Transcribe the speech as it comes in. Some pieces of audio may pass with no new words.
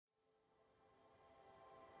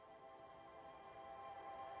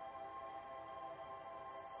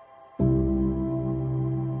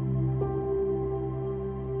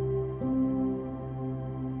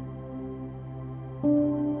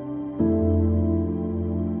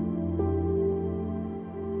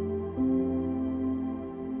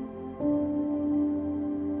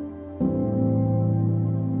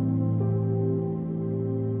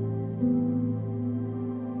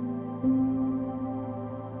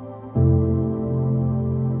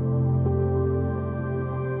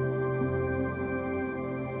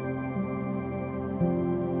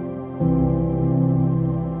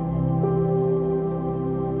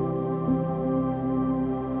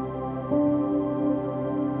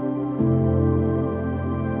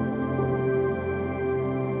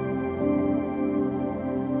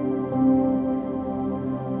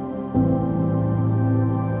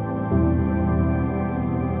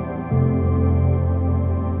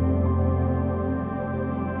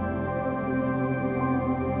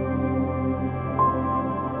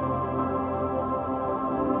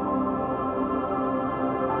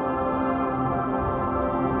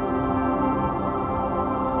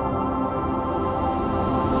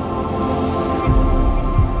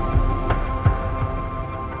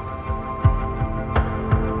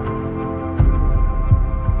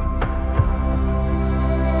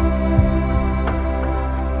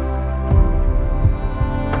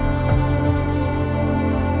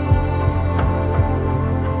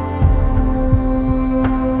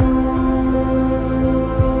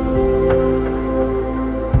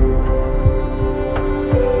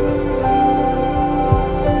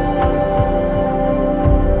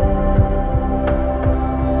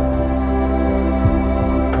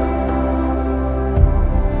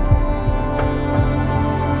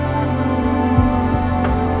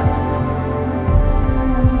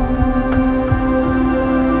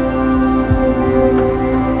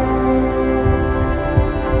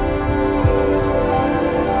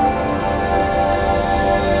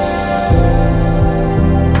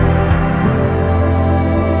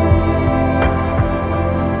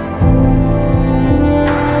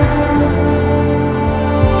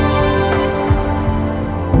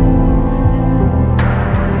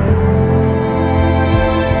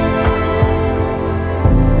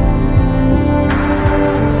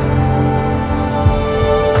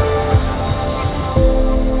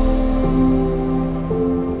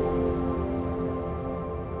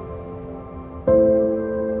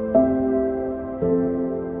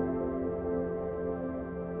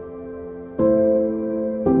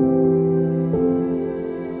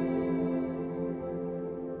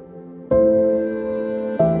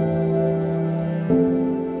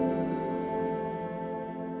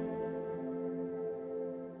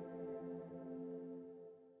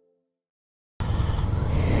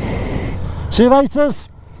See you later.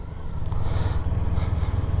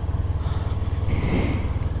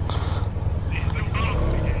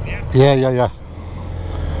 Yeah.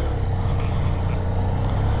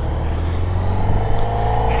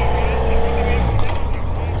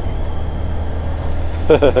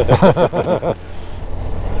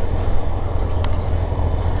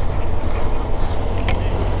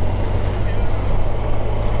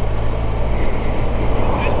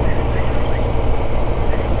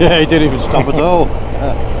 Yeah, he didn't even stop at all.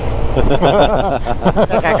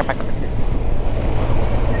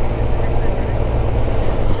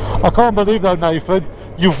 I can't believe though, Nathan,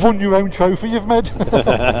 you've won your own trophy you've made.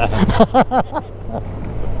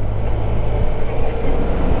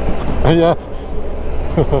 Yeah.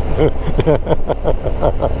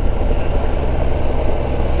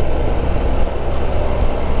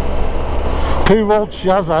 Poor old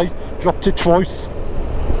Shaz, eh? Dropped it twice.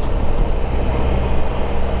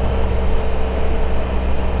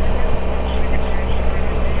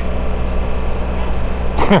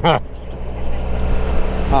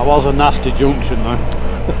 That was a nasty junction though.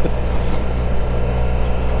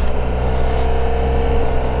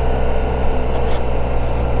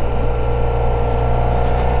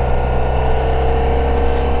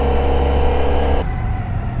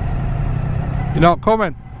 You're not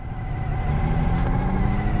coming?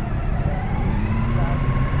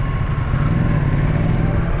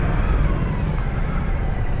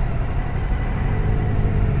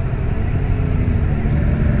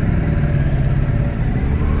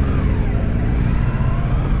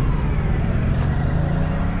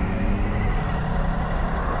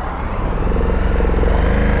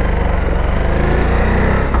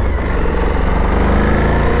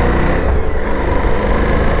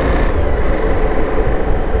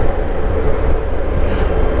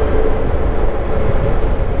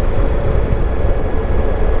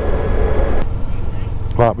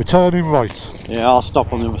 Right, we're turning right. Yeah, I'll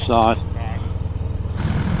stop on the other side.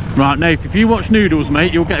 Right, Nath, if you watch Noodles,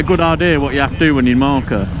 mate, you'll get a good idea what you have to do when you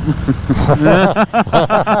marker.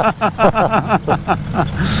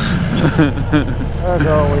 There's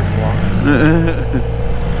always one.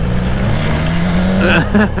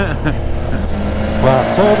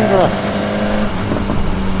 Right, turning left.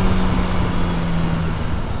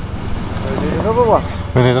 We need another one.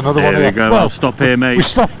 We need another one There we here. go, Well, I'll stop here, mate. We're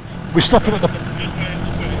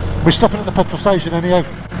stopping at the petrol station anyhow.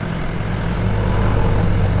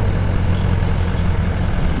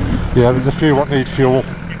 Yeah, there's a few what need fuel.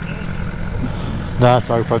 No,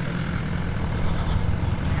 it's open.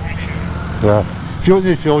 Yeah. If you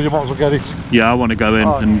need fuel, you might as well get it. Yeah, I want to go in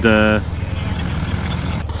and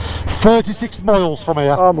 36 miles from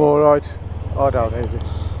here. I'm alright. I don't need it.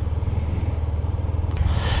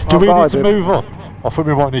 Do we need to move up? I think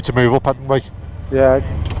we might need to move up, hadn't we? Yeah,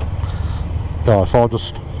 Yeah, if I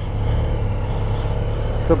just...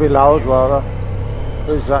 still be loud, rather.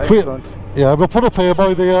 Who's that in front? Yeah, we'll put up here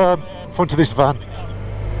by the front of this van.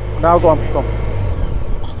 Now go on, come.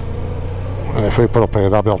 And if we put up here,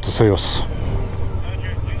 they'll be able to see us.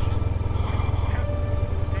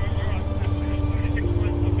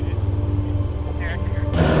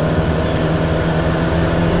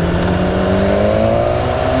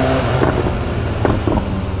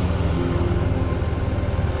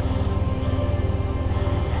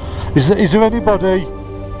 Is there anybody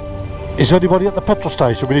at the petrol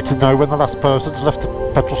station? We need to know when the last person's left the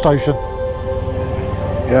petrol station.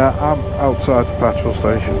 Yeah, I'm outside the petrol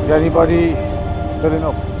station. Is anybody filling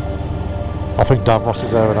up? I think Davros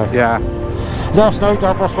is there, isn't he? Yeah. Let us know,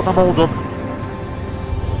 Davros, when I'm all done.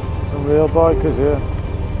 Some real bikers here.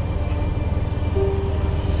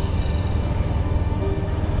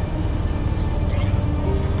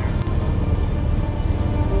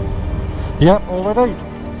 Yep, already.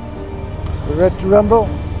 You ready to rumble?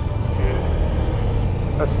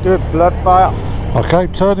 Let's do it, blood fire. Okay,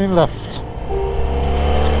 turning left.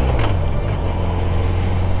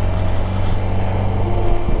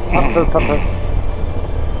 Pepper, pepper.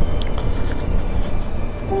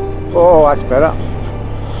 Oh, that's better.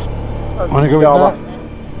 Want to go in there?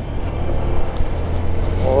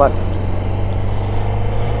 Left.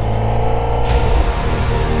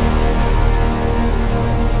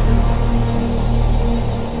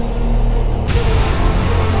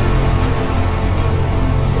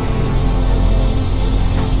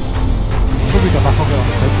 When we go back, I'll get on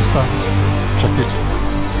the centre stand. Check it.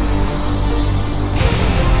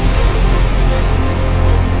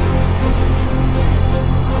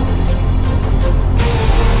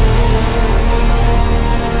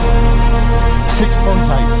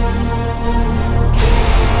 .8.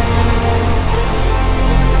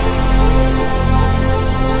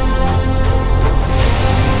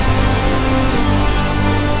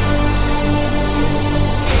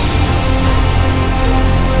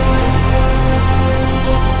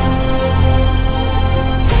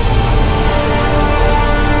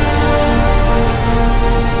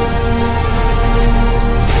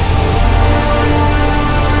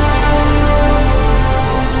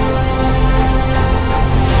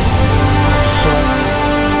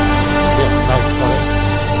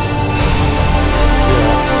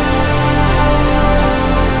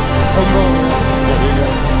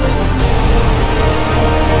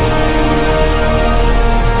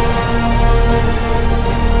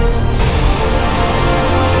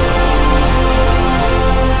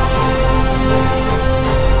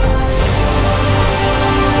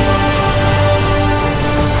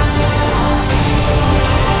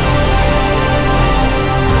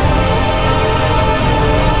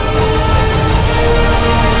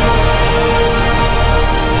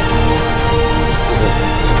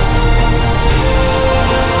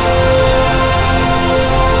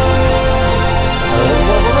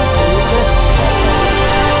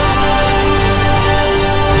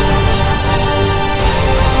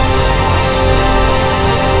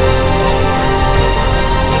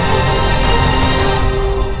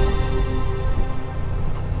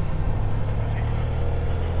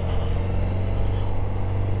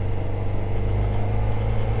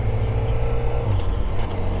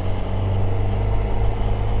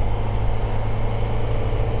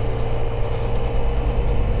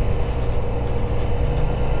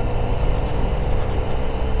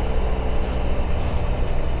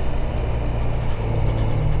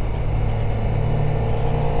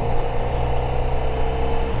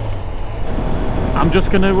 I'm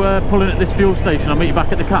just going to pull in at this fuel station. I'll meet you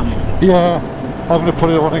back at the camp. Yeah, I'm going to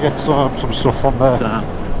put it on and get some stuff on there. So,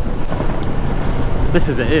 this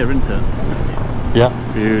is it here, isn't it? Yeah.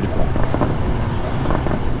 Beautiful.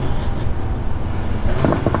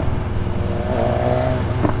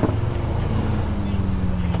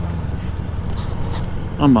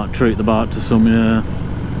 I might treat the bike to some, yeah.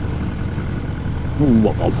 Ooh,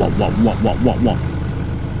 what?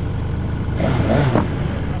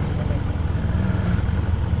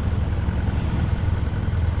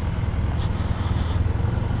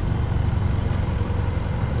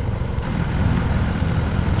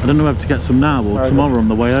 I don't know whether to get some now or tomorrow on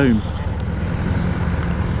the way home.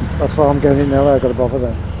 That's why I'm getting it now. I've got to bother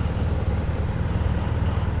then.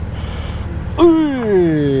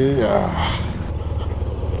 Ooh, yeah.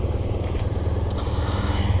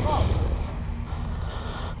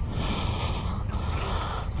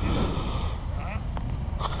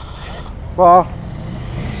 Well,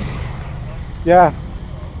 yeah.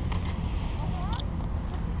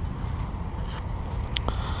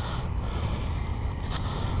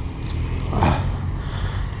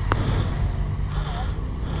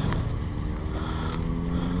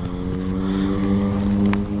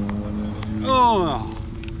 Oh.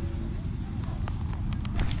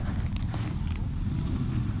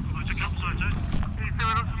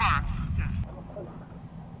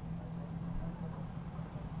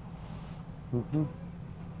 Mm-hmm.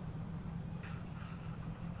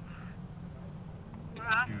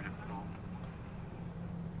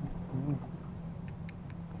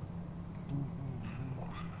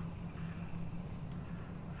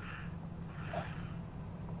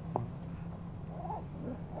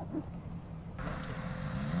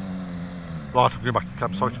 Right, I'm going back to the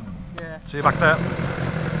campsite. Yeah. See you back there.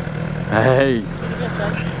 Hey.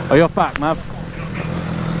 Are you off back, Mav?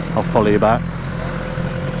 I'll follow you back.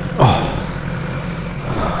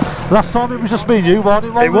 Last time it was just me and you,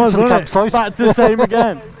 wasn't it? It was, to the wasn't it? campsite. Back to the same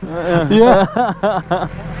again. Yeah.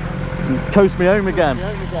 Coast me home again.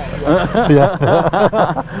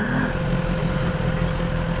 Yeah.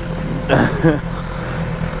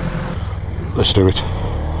 Let's do it.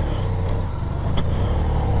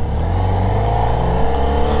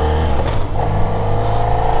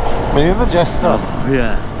 Me and the Jester.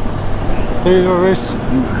 Yeah. Here it is.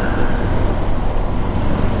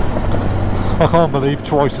 I can't believe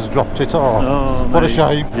Twice has dropped it. Oh, what mate. a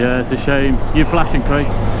shame. Yeah, it's a shame. You're flashing, Craig.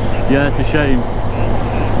 Yeah, it's a shame.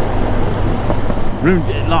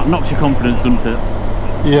 It like knocks your confidence, doesn't it?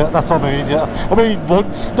 Yeah, that's what I mean, yeah. I mean,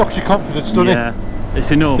 once knocks your confidence, doesn't it? Yeah,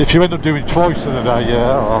 it's enough. If you end up doing twice in a day,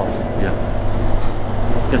 yeah.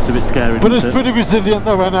 Yeah. Gets a bit scary, But it's it? pretty resilient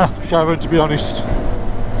though, Anna, Sharon, to be honest.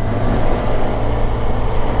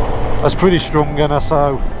 That's pretty strong, Anna,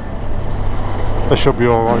 so that should be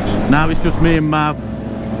alright. Now it's just me and Mav.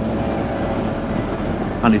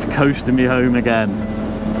 And he's coasting me home again.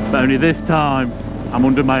 But only this time, I'm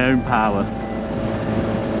under my own power.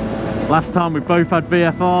 Last time we both had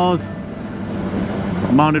VFRs.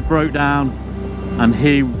 Mine had broke down. And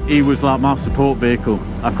he was like my support vehicle.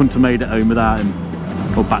 I couldn't have made it home without him.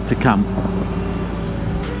 Or back to camp.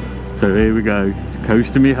 So here we go. He's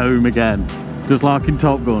coasting me home again. Just like in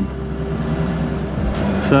Top Gun.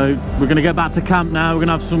 So we're going to get back to camp now. We're going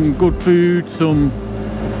to have some good food, some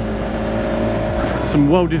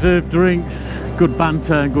well-deserved drinks, good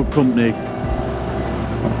banter and good company.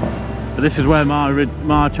 But this is where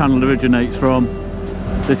my channel originates from.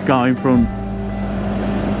 This guy in front.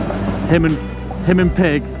 Him and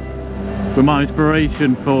Pig were my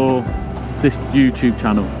inspiration for this YouTube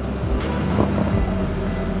channel.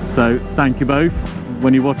 So thank you both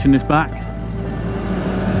when you're watching this back.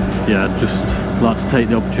 Yeah, just like to take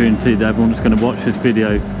the opportunity that everyone's going to watch this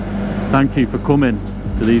video. Thank you for coming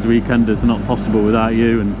to these weekenders. They're not possible without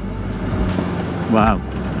you, and wow,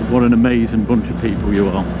 what an amazing bunch of people you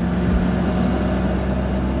are.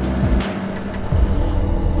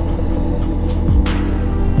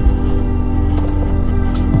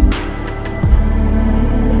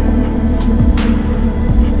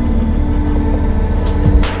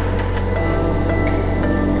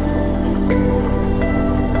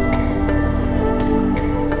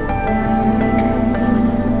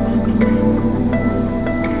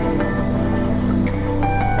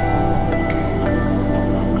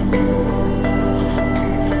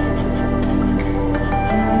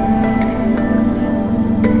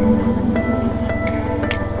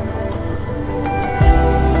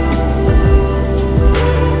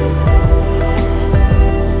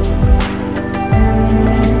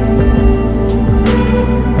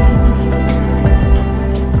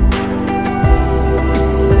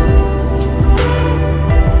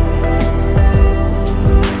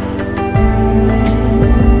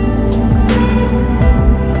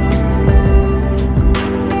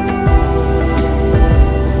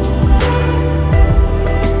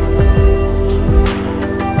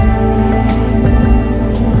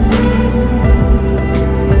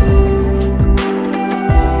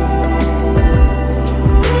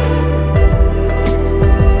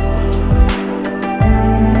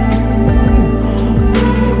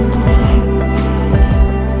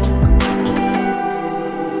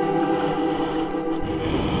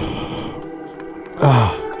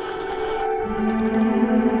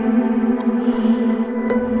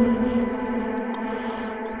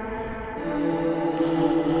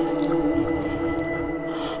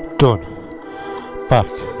 Done. Back.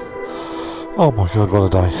 Oh my god, what a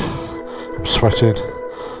day. I'm sweating.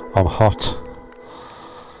 I'm hot.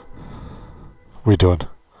 We're done.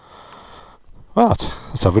 Right,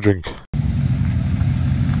 let's have a drink.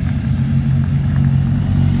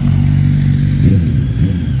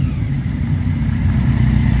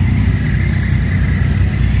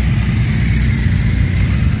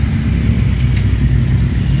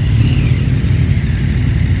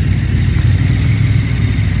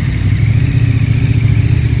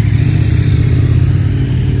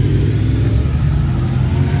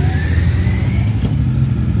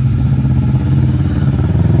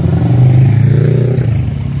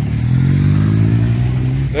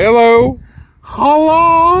 Hello!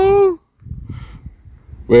 Hello!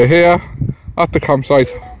 We're here at the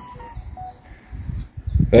campsite.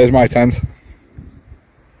 There's my tent.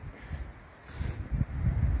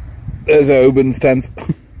 There's Oben's tent.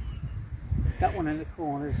 That one in the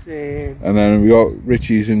corner's And then we got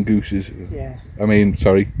Richie's and Goose's. yeah. I mean,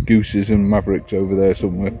 sorry, Goose's and Mavericks over there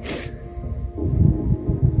somewhere.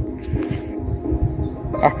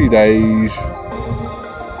 Happy days.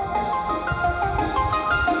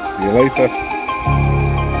 See you later.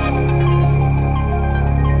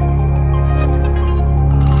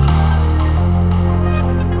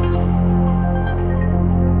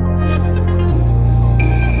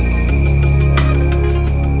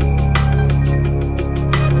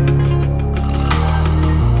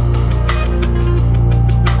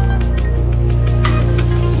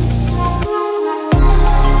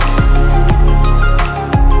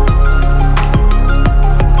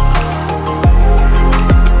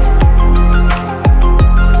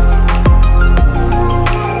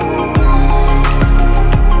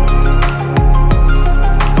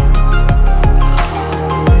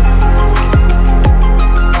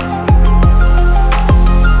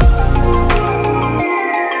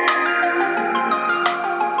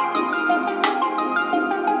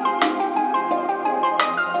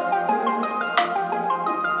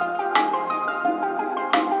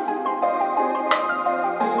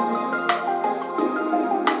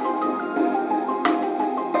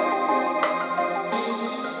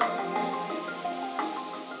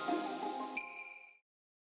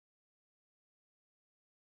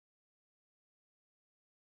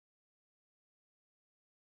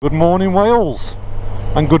 Good morning Wales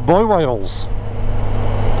and goodbye Wales.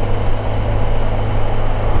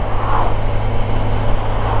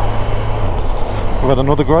 We've had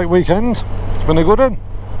another great weekend. It's been a good one.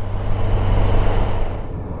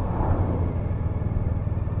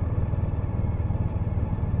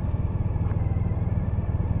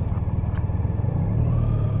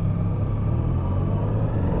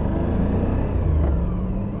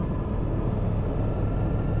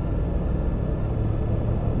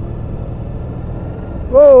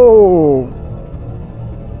 Whoa!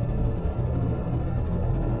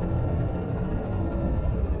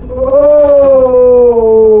 Whoa!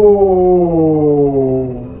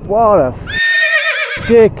 What a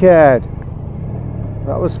dickhead!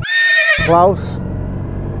 That was close.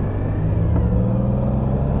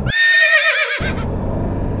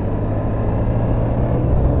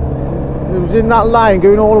 He was in that lane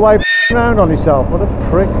going all the way round on himself. What a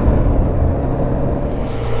prick.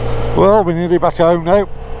 Well, we're nearly back home now.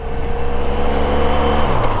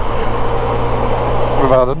 We've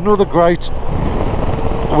had another great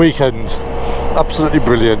weekend. Absolutely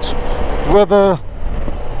brilliant. Weather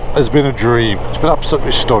has been a dream. It's been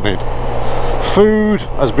absolutely stunning. Food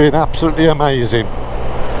has been absolutely amazing.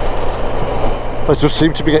 They just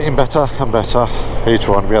seem to be getting better and better each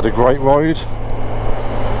one. We had a great ride.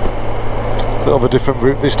 A bit of a different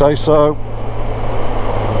route this day, so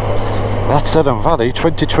that's Eden Valley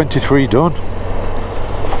 2023 done.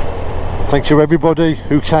 Thank you everybody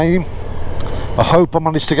who came. I hope I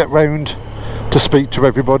managed to get round to speak to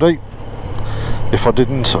everybody. If I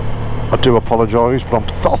didn't, I do apologise, but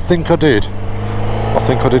I think I did. I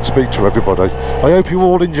think I did speak to everybody. I hope you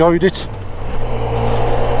all enjoyed it.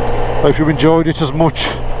 Hope you enjoyed it as much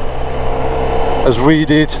as we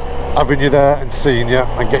did, having you there and seeing you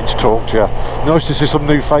and getting to talk to you. Nice to see some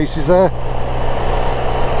new faces there.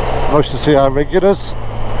 Nice to see our regulars.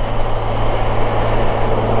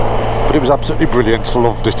 But it was absolutely brilliant.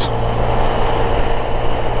 Loved it.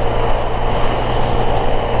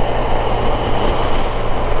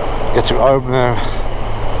 Get to home now.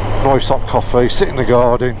 Nice hot coffee. Sit in the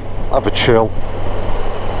garden. Have a chill.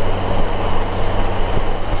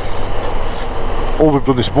 All we've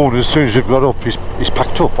done this morning, as soon as we've got up, he's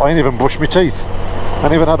packed up. I ain't even brushed my teeth. I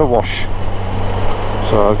ain't even had a wash.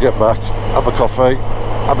 So I'll get back, have a coffee,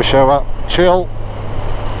 have a shower, chill,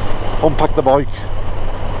 unpack the bike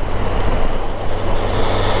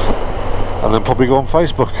and then probably go on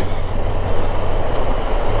Facebook,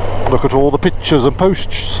 look at all the pictures and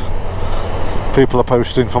posts people are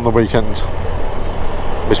posting from the weekend.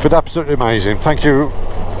 It's been absolutely amazing. Thank you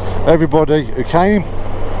everybody who came.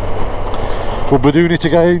 We'll be doing it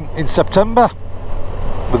again in September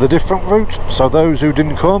with a different route, so those who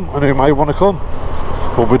didn't come and who may want to come,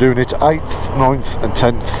 we'll be doing it 8th, 9th and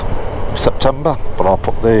 10th of September, but I'll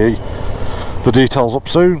put the details up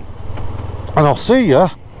soon, and I'll see you,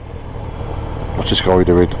 what's this guy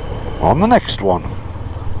doing, on the next one.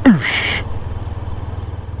 Oosh.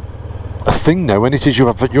 A thing now, and it is you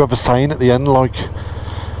have a saying at the end, like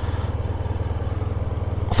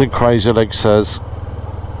I think Crazy Leg says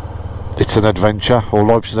it's an adventure, or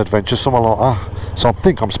life's an adventure, something like that. So I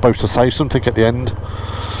think I'm supposed to say something at the end.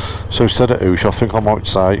 So instead of oosh, I think I might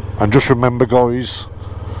say, and just remember guys,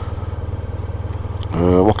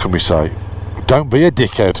 what can we say? Don't be a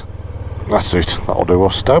dickhead. That's it, that'll do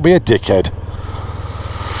us. Don't be a dickhead.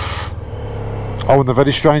 Oh, and the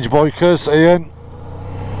Very Strange Bikers, Ian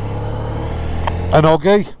and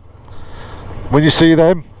Oggy, when you see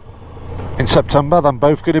them in September, they're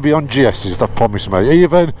both going to be on GS's, they've promised me.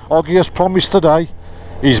 Even Oggy has promised today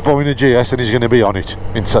he's buying a GS and he's going to be on it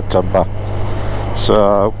in September.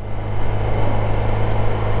 So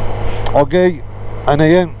Oggy and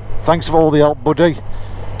Ian, thanks for all the help, buddy,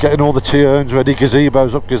 getting all the T-urns ready,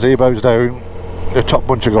 gazebos up, gazebos down, a top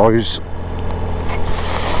bunch of guys.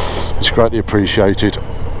 It's greatly appreciated,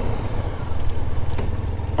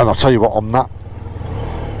 and I'll tell you what, I'm that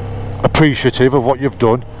appreciative of what you've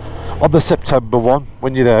done on the September one.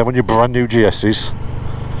 When you're there, when you're brand new GS's,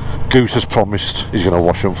 Goose has promised he's going to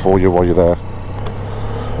wash them for you while you're there,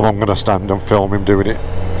 and I'm going to stand and film him doing it.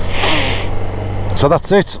 So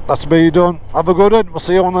that's it, that's me done. Have a good one, we'll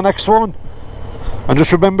see you on the next one, and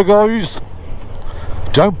just remember guys,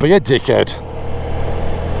 don't be a dickhead.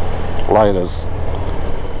 Laters.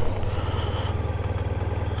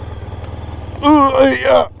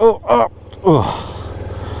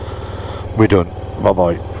 We're done. Bye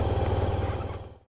bye.